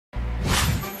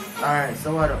Alright,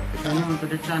 so what up? If you're new to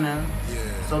the channel,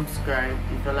 subscribe.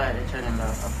 If you like the channel,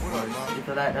 of course. If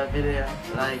you like the video,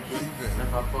 like it,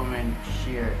 leave a comment,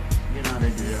 share. You know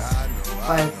the deal.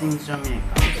 5 Things Jamaican.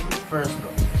 First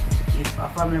up, if a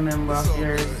family member of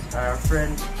yours or a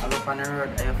friend I go on the road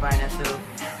and you find yourself,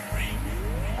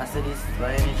 I say this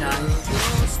by any chance,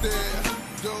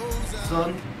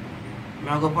 son,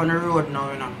 I go on the road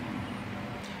now, you know.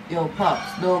 Yo,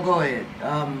 Pops, don't go ahead.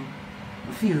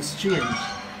 I feel strange.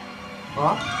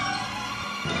 What?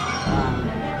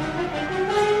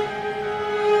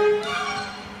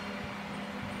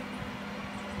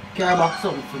 Care about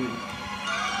something for me.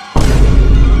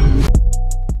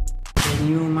 Then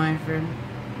you, my friend,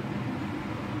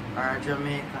 are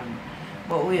Jamaican.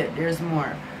 But wait, there's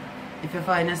more. If you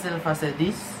find yourself as a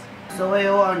this, so what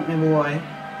you want me, boy?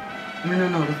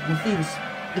 No,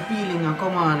 the feeling will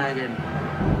come on again.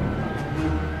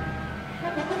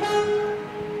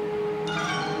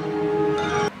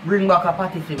 Bring back a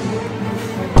party for me.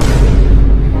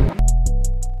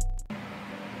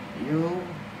 You,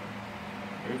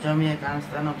 the Jamaican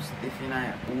stand up stiff in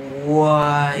here.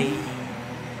 Why?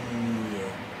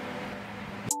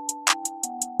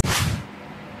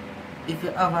 If you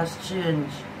have a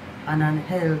strange and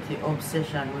unhealthy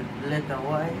obsession with the letter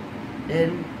Y,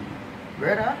 then,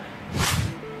 brother,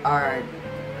 alright,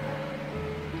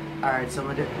 some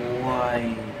of the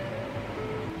Y.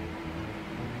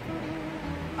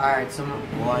 Alright, some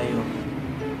why up.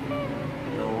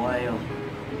 Yo, why up?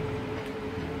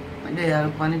 And they are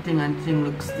funny thing and thing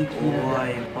look sticky. Why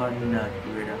upon that,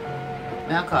 brother?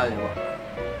 May I call you what?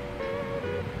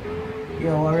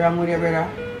 Yo, what wrong with you, brother?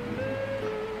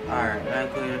 Alright,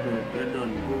 like how you do it. You're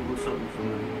done. Google something for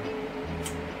me.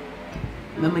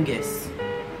 Let me guess.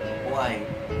 Why?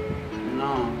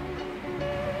 No.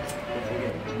 Don't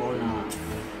forget, Bona.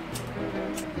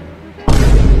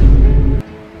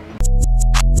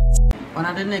 One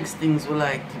of the next things we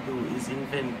like to do is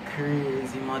invent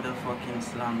crazy motherfucking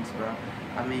slangs, bro.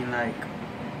 I mean, like,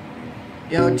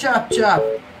 yo, chop,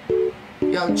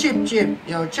 yo, chip,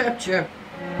 yo, chap,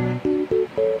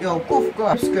 yo, poof,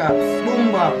 scraps,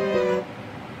 boom, bam.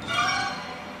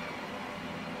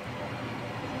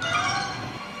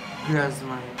 Grass,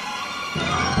 man.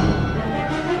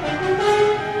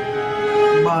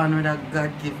 Born with a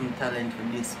God-given talent for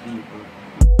these people.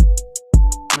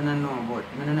 I don't know, but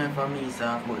I don't know if I'm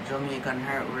myself, but Jamaican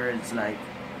hurt words like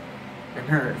them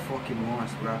hurt fucking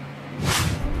most, bro.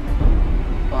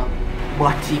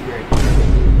 Body break.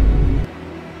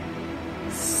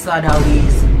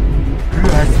 Sadaways.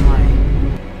 Grass mine.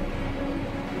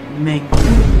 Make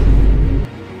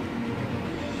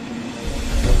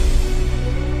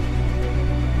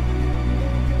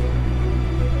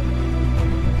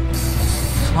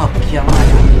fuck your mother.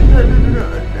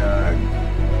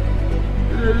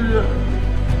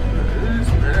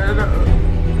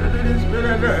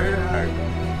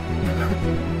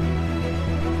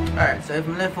 Alright, so if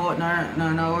I left out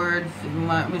no words, if you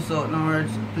might miss out no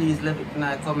words, please leave it in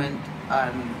a comment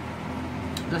and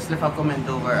just leave a comment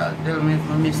overall. Tell me if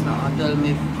I miss now, tell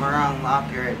me if I'm wrong,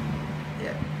 accurate.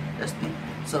 Yeah, just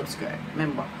subscribe.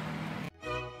 Remember.